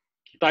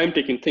time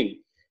taking thing.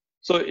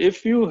 So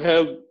if you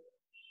have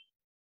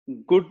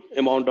good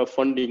amount of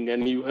funding,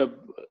 and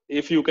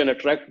if you can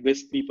attract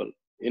best people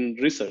in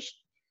research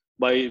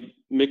by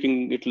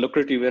making it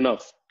lucrative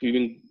enough,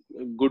 giving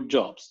good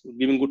jobs,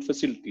 giving good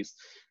facilities,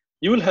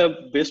 you will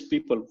have best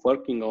people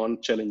working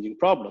on challenging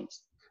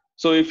problems.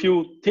 So if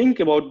you think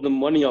about the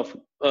money of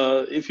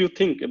if you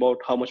think about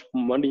how much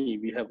money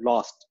we have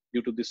lost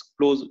due to this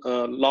global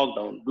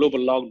lockdown,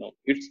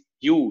 it's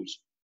huge.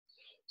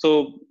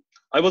 So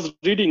I was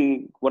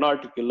reading one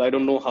article, I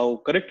don't know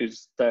how correct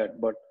is that,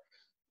 but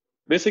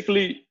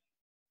basically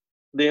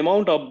the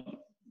amount of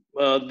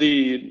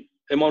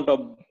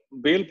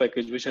bail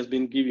package which has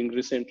been given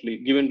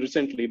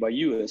recently by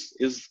US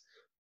is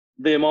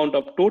the amount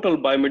of total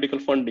biomedical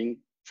funding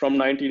from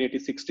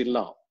 1986 till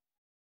now.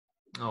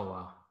 Oh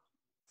wow.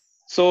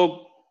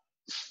 So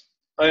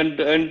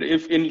and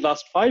if in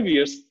last 5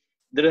 years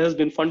there has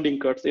been funding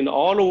cuts in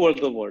all over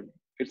the world,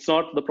 it's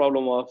not the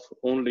problem of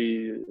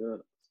only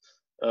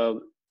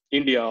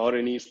India or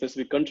any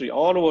specific country.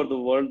 All over the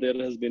world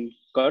there has been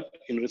cut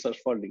in research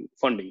funding.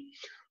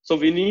 So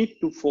we need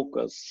to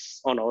focus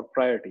on our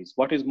priorities.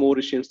 What is more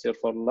essential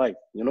for life,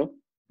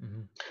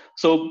 Mm-hmm.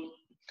 So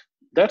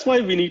that's why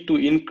we need to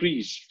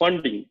increase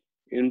funding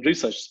in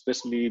research,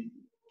 especially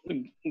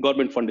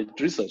government funded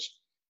research,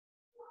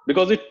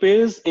 because it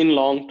pays in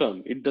long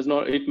term.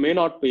 It may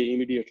not pay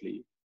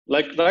immediately.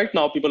 Like right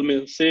now, people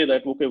may say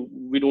that, okay,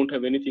 we don't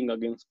have anything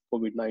against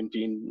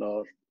COVID-19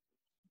 or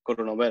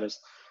coronavirus.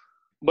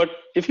 But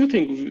if you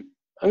think,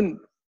 I mean,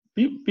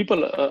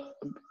 people,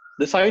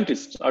 the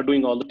scientists are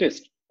doing all the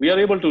tests. We are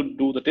able to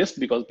do the test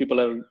because people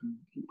are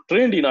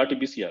trained in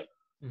RT-PCR.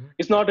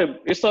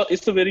 Mm-hmm.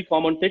 It's a very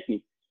common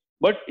technique.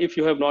 But if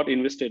you have not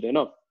invested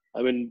enough,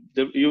 I mean,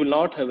 you will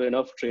not have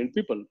enough trained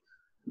people.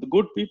 The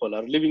good people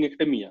are leaving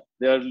academia.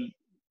 They are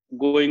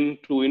going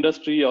to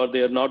industry, or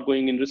they are not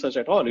going in research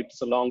at all.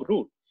 It's a long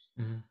route.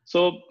 Mm-hmm.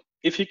 So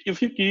if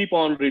you keep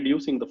on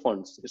reducing the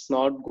funds, it's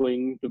not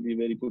going to be a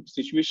very good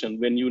situation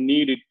when you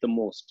need it the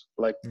most,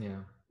 like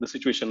the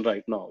situation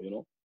right now,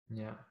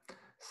 Yeah.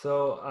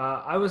 So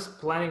I was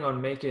planning on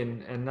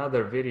making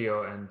another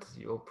video, and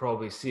you'll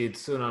probably see it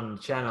soon on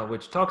the channel,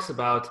 which talks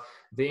about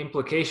the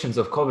implications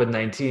of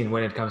COVID-19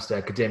 when it comes to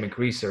academic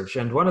research.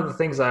 And one of the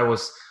things I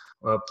was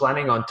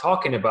planning on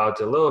talking about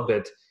a little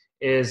bit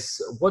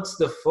is what's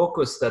the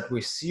focus that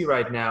we see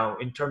right now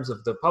in terms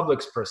of the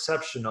public's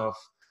perception of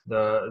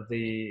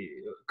the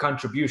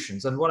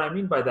contributions. And what I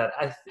mean by that,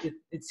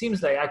 it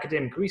seems like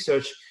academic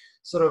research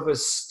sort of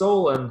is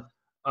stolen,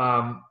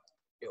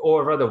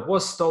 or rather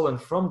was stolen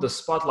from the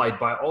spotlight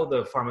by all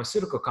the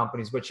pharmaceutical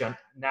companies, which are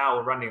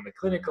now running the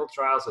clinical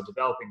trials or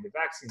developing the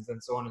vaccines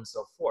and so on and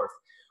so forth,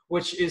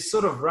 which is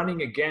sort of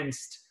running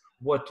against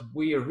what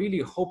we really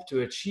hope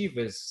to achieve,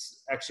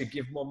 is actually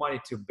give more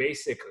money to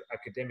basic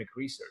academic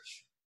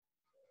research.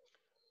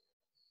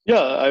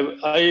 Yeah,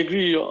 I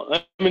agree.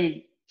 I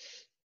mean,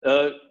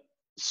 there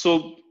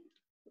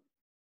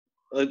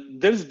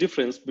is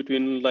difference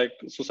between like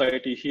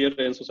society here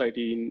and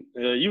society in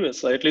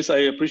US. At least I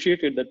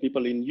appreciated that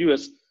people in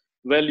US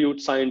valued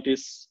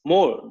scientists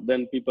more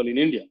than people in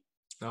India.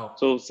 Oh.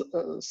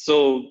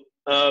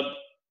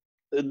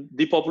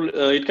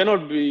 It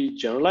cannot be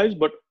generalized,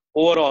 but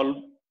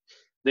overall,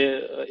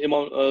 the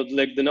amount,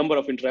 like the number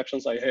of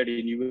interactions I had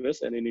in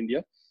US and in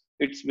India,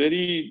 it's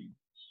very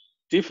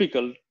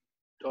difficult,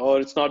 or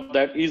it's not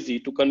that easy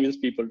to convince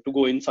people to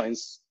go in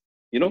science,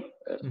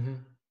 mm-hmm.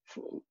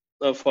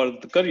 For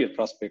the career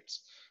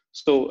prospects.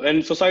 So,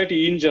 and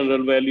society in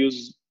general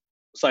values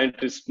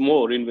scientists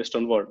more in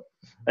Western world,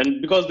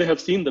 and because they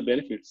have seen the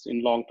benefits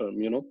in long term,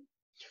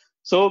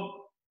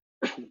 So,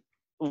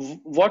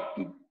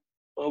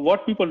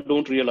 what people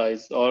don't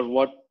realize, or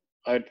what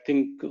I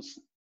think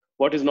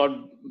what is not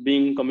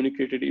being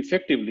communicated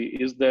effectively,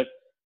 is that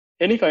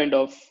any kind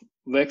of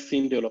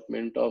vaccine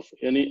development of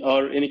any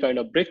kind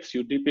of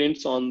breakthrough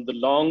depends on the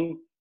long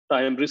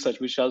time research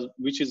which was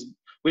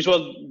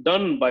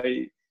done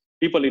by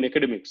people in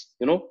academics.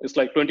 It's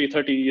like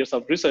 20-30 years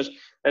of research,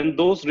 and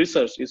those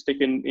research is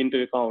taken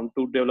into account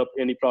to develop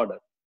any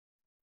product.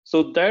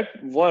 So that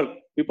work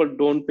people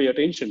don't pay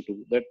attention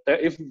to. That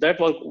if that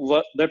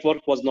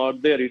work was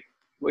not there,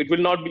 it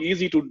will not be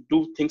easy to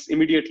do things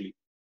immediately.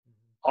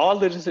 all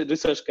the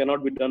research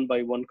cannot be done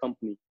by one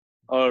company,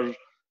 or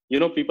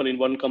people in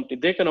one company.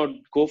 They cannot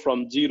go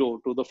from zero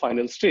to the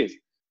final stage.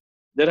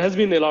 There has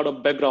been a lot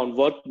of background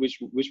work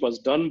which was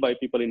done by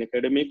people in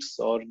academics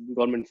or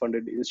government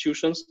funded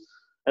institutions,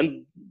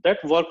 and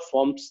that work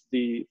forms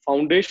the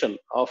foundation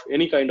of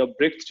any kind of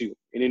breakthrough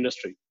in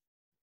industry.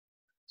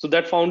 So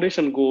that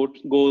foundation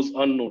goes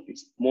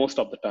unnoticed most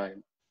of the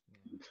time.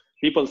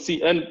 People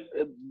see, and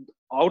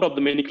out of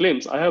the many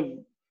claims, I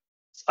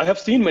have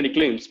seen many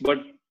claims, but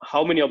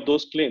how many of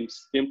those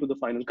claims came to the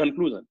final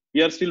conclusion?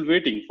 We are still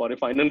waiting for a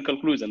final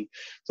conclusion.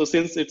 So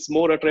since it's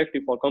more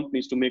attractive for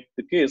companies to make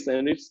the case,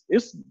 and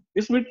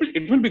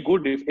it will be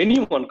good if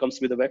anyone comes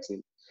with a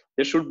vaccine.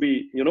 There should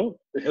be,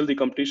 a healthy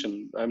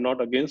competition. I'm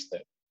not against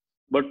that.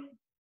 But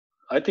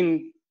I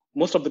think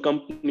most of the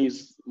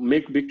companies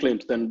make big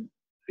claims, then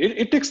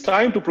it takes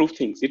time to prove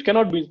things. It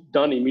cannot be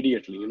done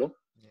immediately,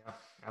 Yeah,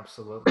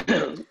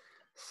 absolutely.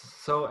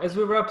 So as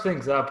we wrap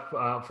things up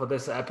for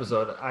this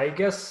episode, I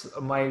guess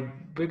my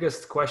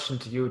biggest question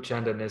to you,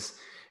 Chandan,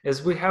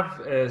 is we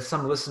have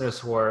some listeners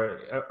who are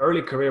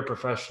early career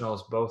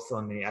professionals, both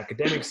on the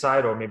academic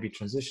side or maybe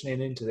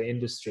transitioning into the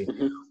industry.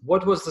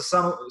 What was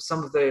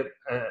some of the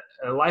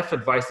life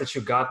advice that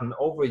you gotten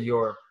over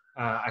your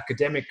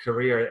academic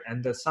career,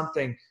 and some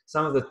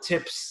of the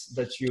tips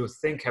that you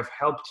think have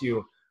helped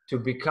you to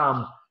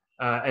become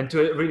and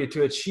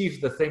to achieve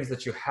the things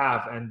that you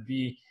have and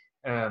be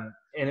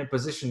in a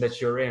position that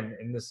you're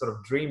in this sort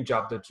of dream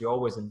job that you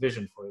always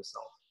envisioned for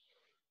yourself?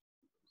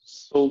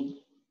 So,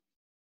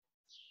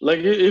 like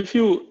if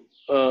you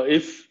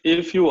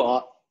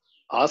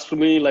asked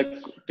me like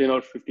 10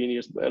 or 15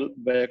 years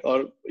back,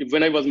 or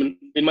when I was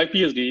in my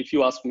PhD, if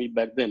you asked me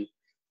back then,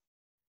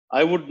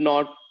 I would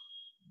not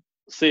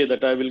say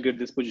that I will get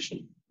this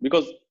position,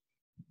 because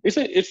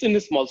it's in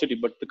a small city,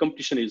 but the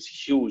competition is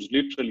huge,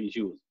 literally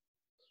huge.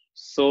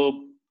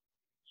 So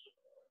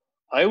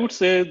I would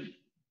say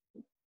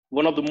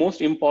one of the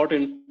most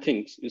important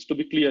things is to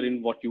be clear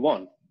in what you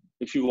want.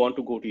 If you want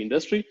to go to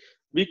industry,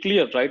 be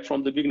clear right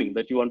from the beginning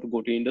that you want to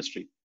go to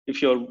industry.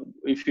 If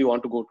you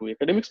want to go to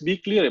academics, be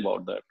clear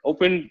about that.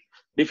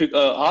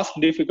 Ask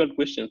difficult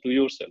questions to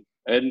yourself,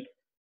 and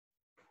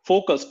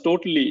focus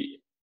totally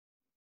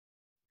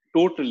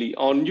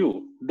on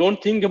you.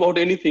 Don't think about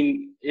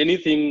anything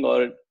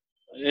or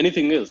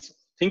anything else.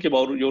 Think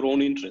about your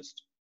own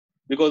interest,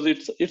 because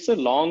it's a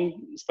long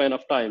span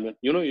of time.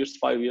 It's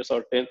 5 years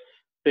or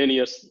 10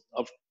 years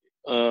of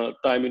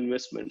time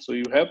investment. So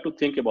you have to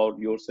think about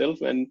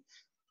yourself, and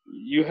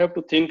you have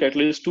to think at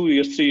least 2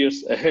 years, 3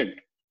 years ahead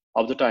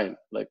of the time.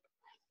 Like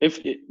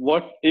if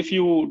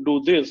you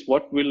do this,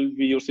 what will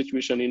be your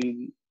situation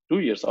in 2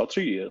 years or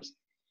 3 years?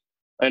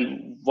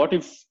 And what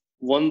if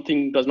one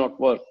thing does not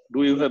work?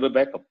 Do you have a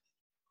backup?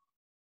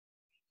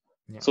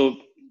 Yeah. So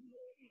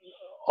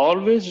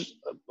always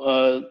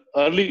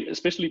early,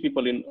 especially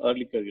people in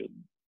early career,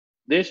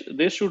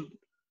 they should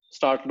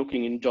start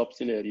looking in job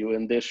scenario,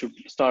 and they should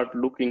start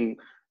looking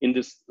in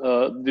the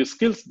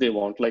skills they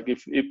want. Like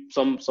if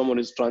someone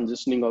is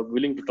transitioning or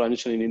willing to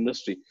transition in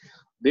industry,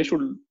 they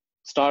should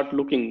start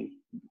looking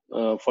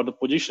for the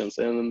positions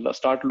and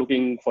start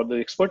looking for the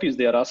expertise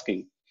they are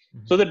asking,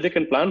 so that they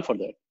can plan for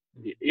that.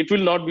 It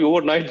will not be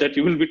overnight that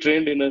you will be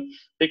trained in a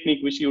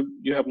technique which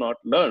you have not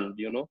learned,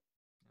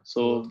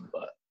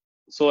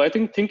 So I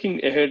think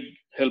thinking ahead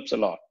helps a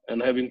lot,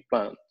 and having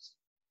plans.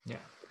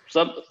 Yeah.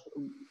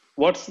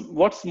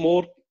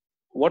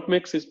 What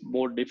makes it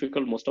more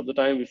difficult most of the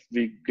time, if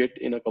we get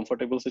in a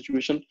comfortable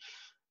situation,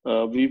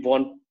 we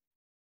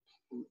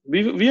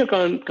are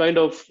kind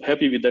of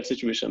happy with that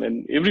situation,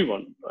 and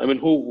everyone,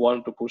 who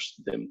want to push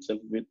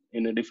themselves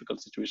in a difficult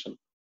situation.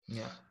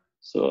 Yeah.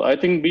 So I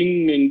think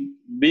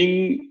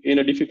being in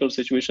a difficult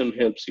situation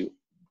helps you.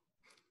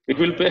 It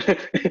will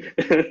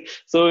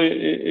so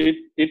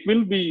it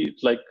will be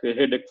like a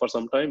headache for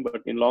some time,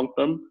 but in long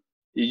term,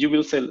 you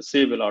will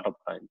save a lot of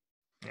time.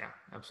 Yeah,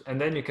 absolutely.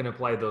 And then you can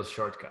apply those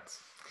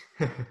shortcuts.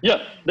 Yeah,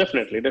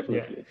 definitely.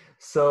 Yeah.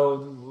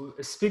 So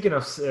speaking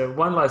of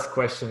one last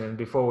question, and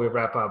before we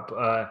wrap up,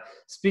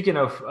 speaking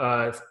of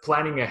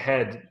planning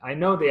ahead, I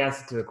know the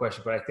answer to the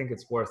question, but I think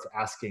it's worth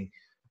asking.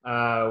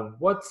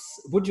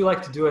 Would you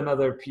like to do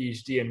another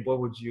PhD, and what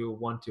would you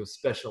want to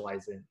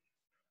specialize in?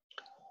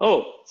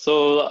 Oh,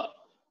 so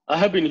I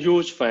have been a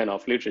huge fan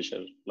of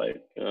literature,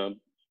 like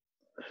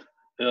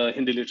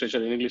Hindi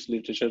literature, English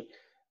literature.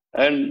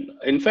 And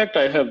in fact,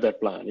 I have that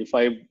plan. If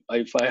I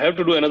have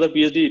to do another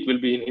PhD, it will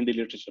be in Hindi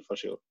literature for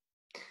sure.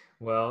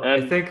 Well,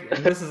 I think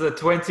this is a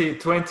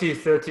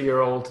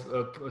 30-year-old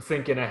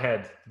thinking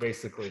ahead,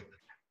 basically.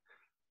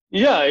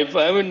 Yeah,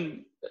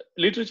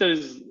 literature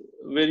is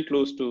very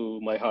close to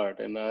my heart,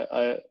 and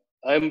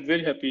I'm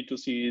very happy to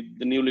see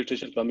the new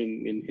literature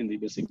coming in Hindi,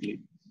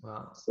 basically.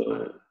 Wow.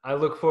 So I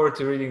look forward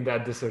to reading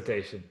that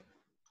dissertation.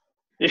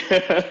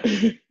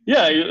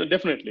 Yeah,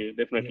 definitely.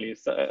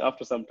 Yeah.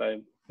 After some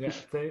time. Yeah.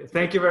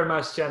 Thank you very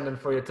much, Chandan,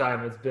 for your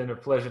time. It's been a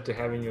pleasure to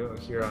having you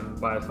here on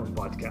Biofilm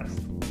Podcast.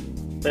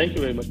 Thank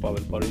you very much,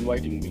 Pavel, for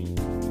inviting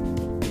me.